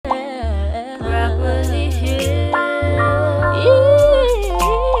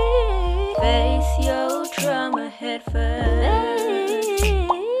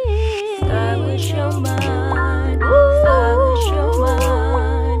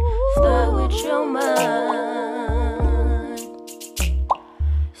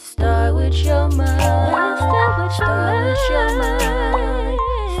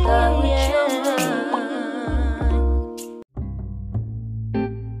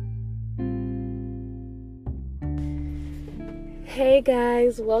Hey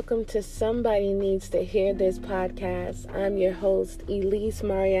guys, welcome to Somebody Needs to Hear This podcast. I'm your host, Elise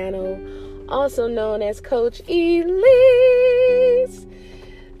Mariano, also known as Coach Elise,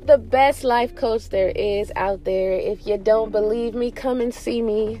 the best life coach there is out there. If you don't believe me, come and see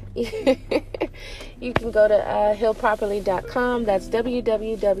me. You can go to healproperly.com. That's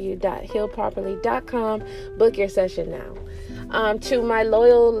www.healproperly.com. Book your session now. To my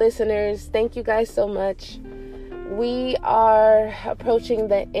loyal listeners, thank you guys so much. We are approaching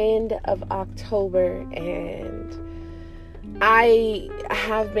the end of October, and I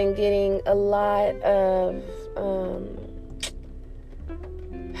have been getting a lot of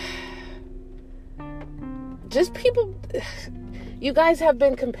just people. You guys have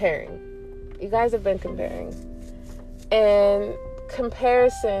been comparing. And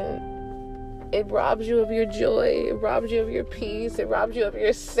comparison, it robs you of your joy. It robs you of your peace. It robs you of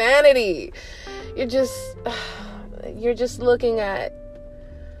your sanity. You're just looking at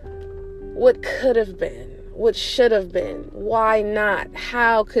what could have been, what should have been, why not,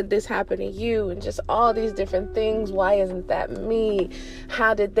 how could this happen to you, and just all these different things. Why isn't that me?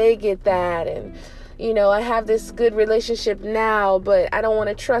 How did they get that? And I have this good relationship now, but I don't want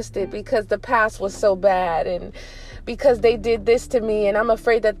to trust it because the past was so bad, and because they did this to me, and I'm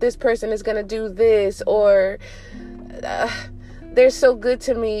afraid that this person is going to do this, or they're so good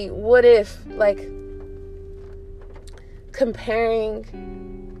to me. What if, comparing,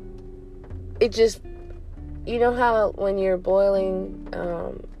 it just, how when you're boiling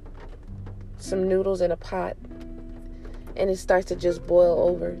some noodles in a pot and it starts to just boil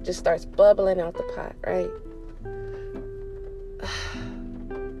over, just starts bubbling out the pot, right?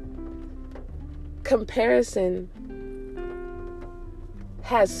 Comparison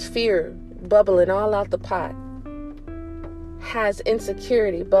has fear bubbling all out the pot, has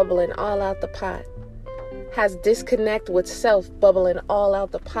insecurity bubbling all out the pot, has disconnect with self bubbling all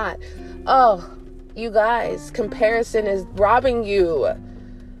out the pot. Oh, you guys, comparison is robbing you.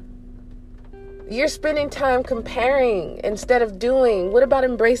 You're spending time comparing instead of doing. What about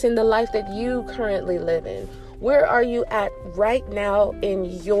embracing the life that you currently live in? Where are you at right now in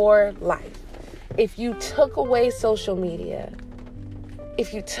your life? If you took away social media,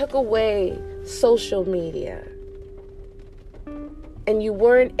 and you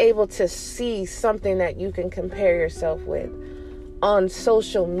weren't able to see something that you can compare yourself with on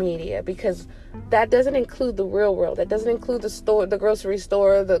social media, because that doesn't include the real world. That doesn't include the store, the grocery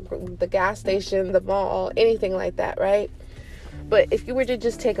store, the gas station, the mall, anything like that, right? But if you were to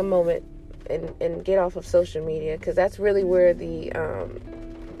just take a moment and get off of social media, because that's really where the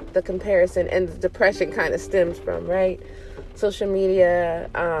comparison and the depression kind of stems from, right? Social media,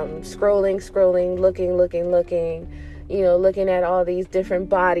 scrolling, looking, looking at all these different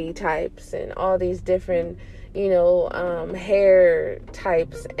body types and all these different, hair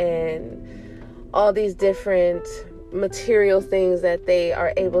types and all these different material things that they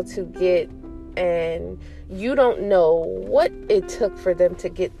are able to get. And you don't know what it took for them to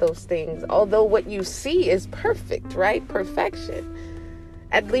get those things. Although what you see is perfect, right? Perfection,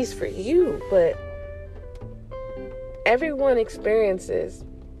 at least for you. But everyone experiences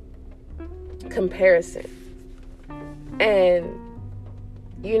comparison. And,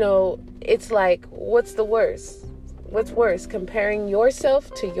 it's like, what's the worst? What's worse, comparing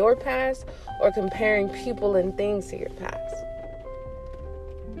yourself to your past or comparing people and things to your past?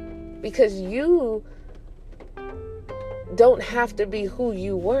 Because you don't have to be who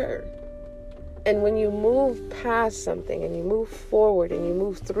you were. And when you move past something and you move forward and you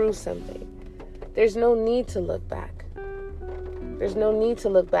move through something, there's no need to look back.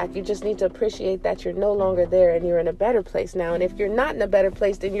 You just need to appreciate that you're no longer there and you're in a better place now. And if you're not in a better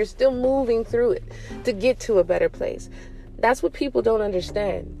place, then you're still moving through it to get to a better place. That's what people don't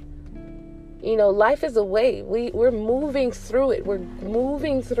understand. Life is a wave. We're moving through it. We're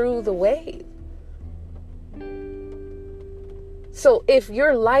moving through the wave. So if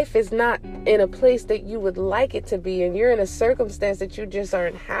your life is not in a place that you would like it to be, and you're in a circumstance that you just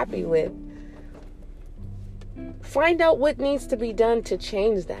aren't happy with, find out what needs to be done to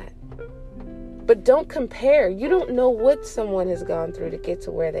change that. But don't compare. You don't know what someone has gone through to get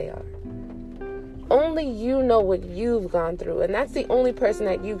to where they are. Only you know what you've gone through. And that's the only person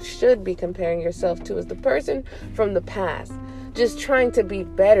that you should be comparing yourself to, is the person from the past. Just trying to be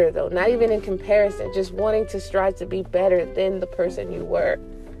better, though. Not even in comparison. Just wanting to strive to be better than the person you were.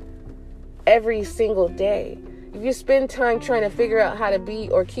 Every single day. If you spend time trying to figure out how to be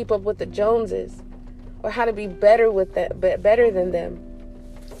or keep up with the Joneses, or how to be better than them,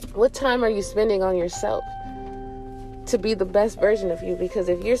 what time are you spending on yourself to be the best version of you? Because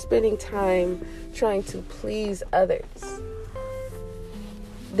if you're spending time trying to please others,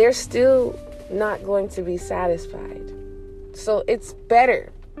 they're still not going to be satisfied. So it's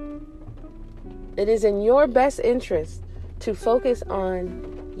better. It is in your best interest to focus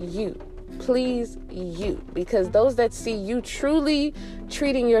on you. Please you. Because those that see you truly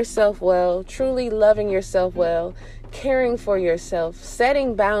treating yourself well, truly loving yourself well, caring for yourself,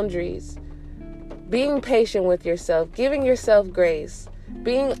 setting boundaries, being patient with yourself, giving yourself grace,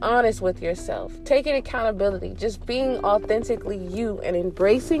 being honest with yourself, taking accountability, just being authentically you and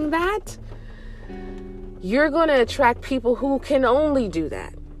embracing that, you're going to attract people who can only do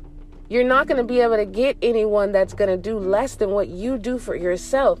that. You're not going to be able to get anyone that's going to do less than what you do for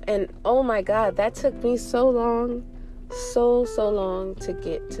yourself. And oh my God, that took me so long, so long to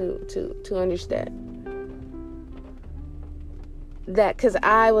get to understand that, because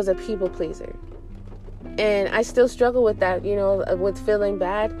I was a people pleaser. And I still struggle with that, with feeling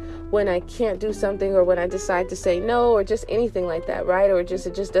bad when I can't do something, or when I decide to say no, or just anything like that, right? Or it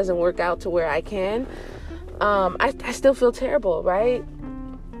just doesn't work out to where I can. I still feel terrible, right?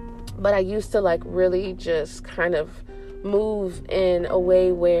 But I used to really just kind of move in a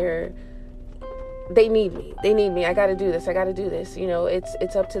way where they need me. I got to do this.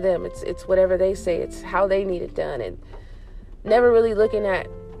 It's up to them. It's whatever they say. It's how they need it done. And never really looking at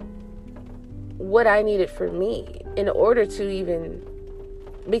what I needed for me in order to even,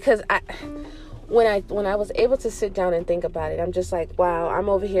 because when I was able to sit down and think about it, I'm just like, wow, I'm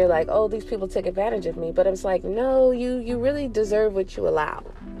over here like, oh, these people took advantage of me. But it's like, no, you really deserve what you allow.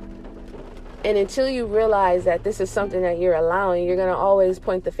 And until you realize that this is something that you're allowing, you're going to always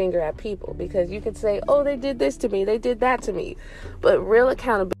point the finger at people, because you could say, oh, they did this to me, they did that to me. But real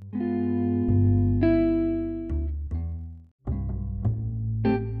accountability,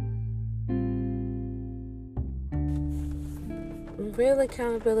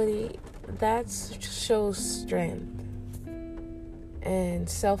 that shows strength and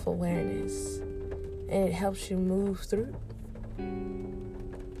self-awareness, and it helps you move through.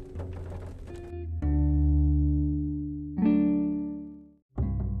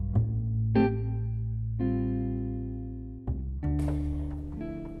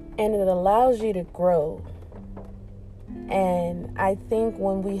 And it allows you to grow. And I think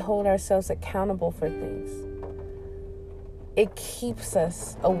when we hold ourselves accountable for things, it keeps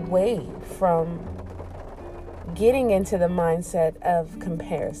us away from getting into the mindset of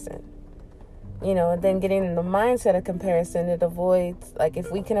comparison. And then getting in the mindset of comparison, it avoids,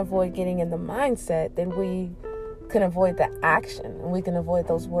 if we can avoid getting in the mindset, then we can avoid the action. And we can avoid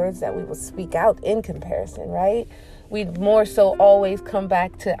those words that we will speak out in comparison, right? We'd more so always come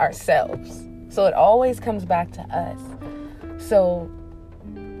back to ourselves. So it always comes back to us. So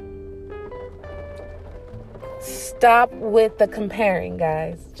stop with the comparing,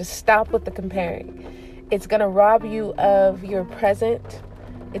 guys. Just stop with the comparing. It's going to rob you of your present.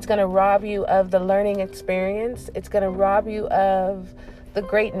 It's going to rob you of the learning experience. It's going to rob you of the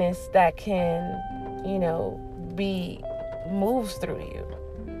greatness that can, be moves through you,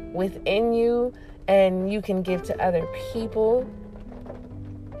 within you, and you can give to other people.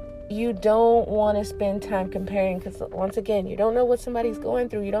 You don't want to spend time comparing, because once again, you don't know what somebody's going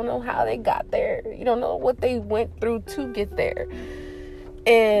through. You don't know how they got there. You don't know what they went through to get there.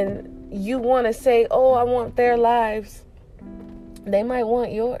 And you want to say, oh, I want their lives. They might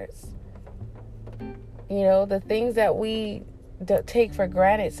want yours. The things that we take for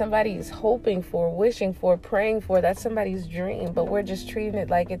granted, somebody is hoping for, wishing for, praying for, that's somebody's dream, but we're just treating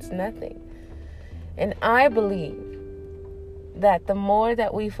it like it's nothing. And I believe that the more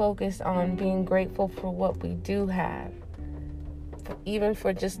that we focus on being grateful for what we do have, even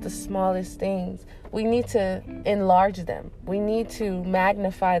for just the smallest things, we need to enlarge them. We need to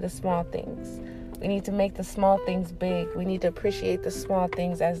magnify the small things. We need to make the small things big. We need to appreciate the small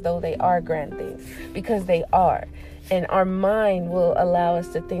things as though they are grand things, because they are. And our mind will allow us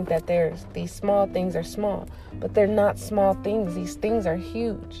to think that these small things are small, but they're not small things. These things are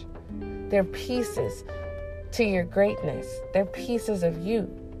huge. They're pieces to your greatness. They're pieces of you.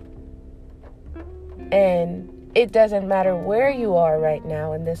 And it doesn't matter where you are right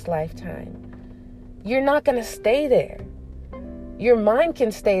now in this lifetime. You're not going to stay there. Your mind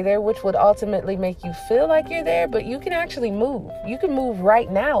can stay there, which would ultimately make you feel like you're there, but you can actually move. You can move right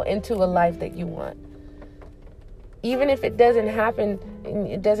now into a life that you want. Even if it doesn't happen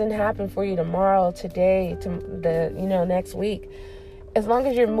for you tomorrow, today, next week. As long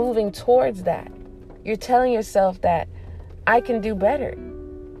as you're moving towards that, you're telling yourself that I can do better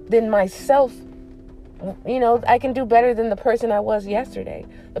than myself. I can do better than the person I was yesterday,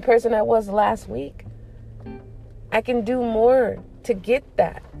 the person I was last week. I can do more to get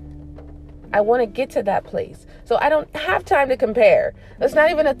that. I want to get to that place. So I don't have time to compare. It's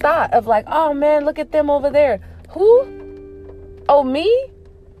not even a thought of like, oh man, look at them over there. Who? Oh, me?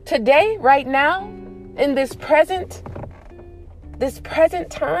 Today, right now, in this present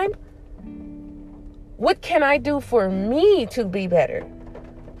time? What can I do for me to be better?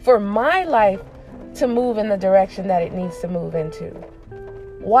 For my life to move in the direction that it needs to move into?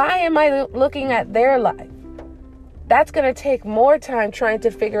 Why am I looking at their life? That's going to take more time trying to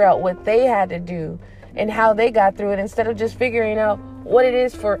figure out what they had to do and how they got through it, instead of just figuring out what it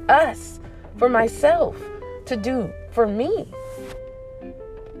is for us, for myself to do for me.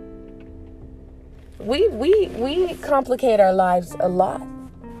 We complicate our lives a lot.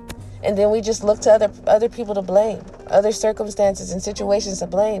 And then we just look to other people to blame, other circumstances and situations to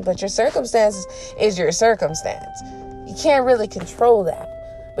blame. But your circumstances is your circumstance. You can't really control that.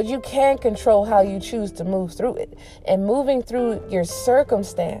 But you can control how you choose to move through it. And moving through your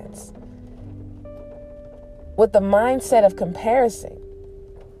circumstance with the mindset of comparison,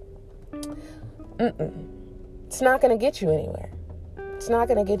 it's not going to get you anywhere. It's not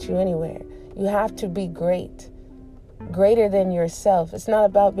going to get you anywhere. You have to be greater than yourself. It's not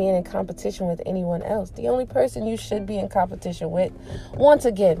about being in competition with anyone else. The only person you should be in competition with, once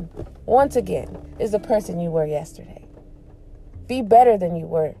again, is the person you were yesterday. Be better than you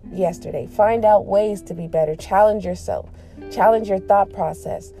were yesterday. Find out ways to be better. Challenge yourself. Challenge your thought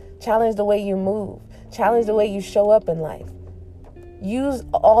process. Challenge the way you move. Challenge the way you show up in life. Use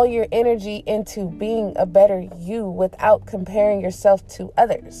all your energy into being a better you without comparing yourself to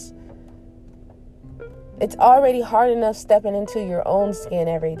others. It's already hard enough stepping into your own skin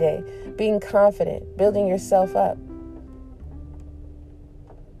every day, being confident, building yourself up.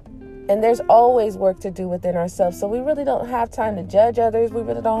 And there's always work to do within ourselves. So we really don't have time to judge others. We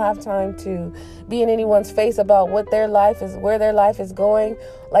really don't have time to be in anyone's face about what their life is, where their life is going.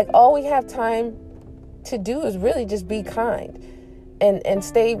 Like, all we have time to do is really just be kind and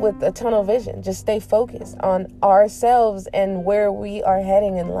stay with a tunnel vision. Just stay focused on ourselves and where we are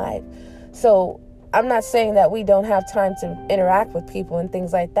heading in life. So I'm not saying that we don't have time to interact with people and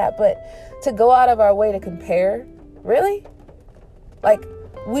things like that, but to go out of our way to compare, really? Like,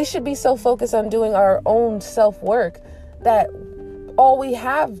 we should be so focused on doing our own self-work that all we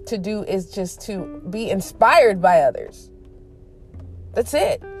have to do is just to be inspired by others. That's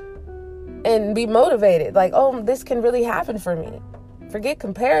it. And be motivated. Like, oh, this can really happen for me. Forget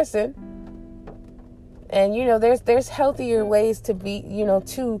comparison. And, there's healthier ways to be,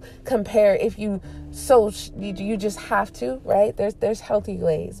 to compare if you just have to, right? There's healthy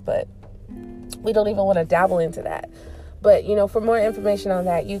ways, but we don't even want to dabble into that. But, for more information on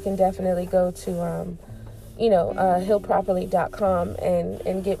that, you can definitely go to, healproperly.com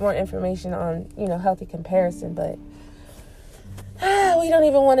and get more information on, healthy comparison. But we don't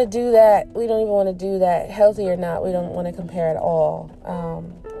even want to do that. We don't even want to do that. Healthy or not, we don't want to compare at all.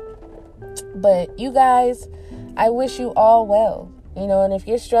 But you guys, I wish you all well, and if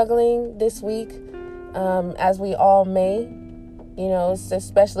you're struggling this week, as we all may,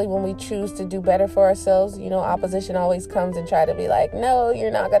 especially when we choose to do better for ourselves, opposition always comes and try to be like, no,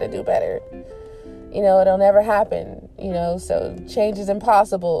 you're not going to do better. It'll never happen, so change is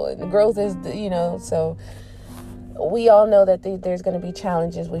impossible and growth is, so we all know that there's going to be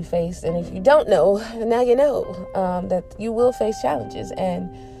challenges we face. And if you don't know, now you know that you will face challenges. And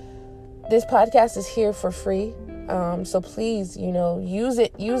this podcast is here for free. So please, use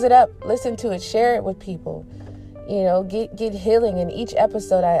it up, listen to it, share it with people, get healing. In each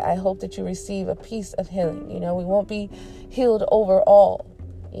episode, I hope that you receive a piece of healing. We won't be healed overall,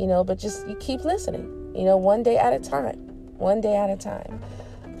 but just you keep listening, one day at a time.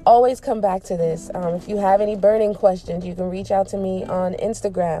 Always come back to this. If you have any burning questions, you can reach out to me on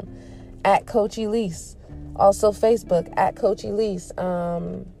Instagram at Coach Elise. Also Facebook at Coach Elise.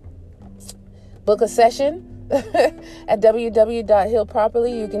 Book a session at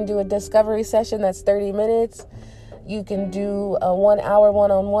www.healproperly. You can do a discovery session that's 30 minutes. You can do a 1 hour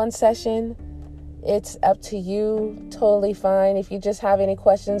one-on-one session. It's up to you. Totally fine. If you just have any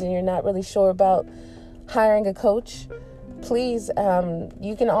questions and you're not really sure about hiring a coach, please,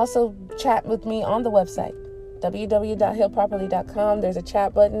 you can also chat with me on the website, www.healproperly.com. There's a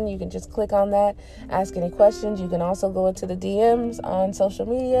chat button. You can just click on that, ask any questions. You can also go into the DMs on social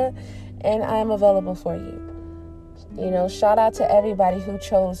media, and I am available for you. Shout out to everybody who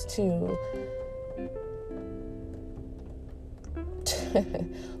chose to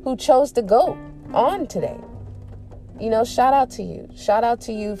go on today. Shout out to you. Shout out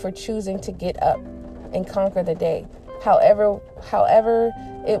to you for choosing to get up and conquer the day. However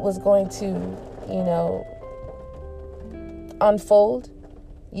it was going to, unfold,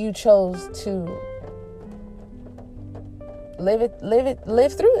 you chose to live through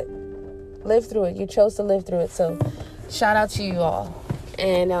it. Live through it. You chose to live through it. So shout out to you all.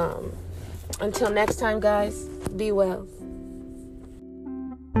 And until next time, guys, be well.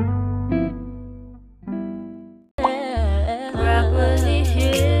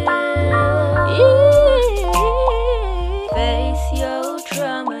 Face your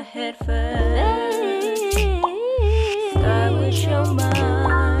trauma head first. Start with your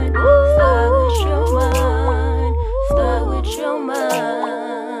mind. Start with your mind. Start with your mind.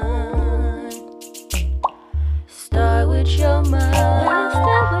 Start with your mind.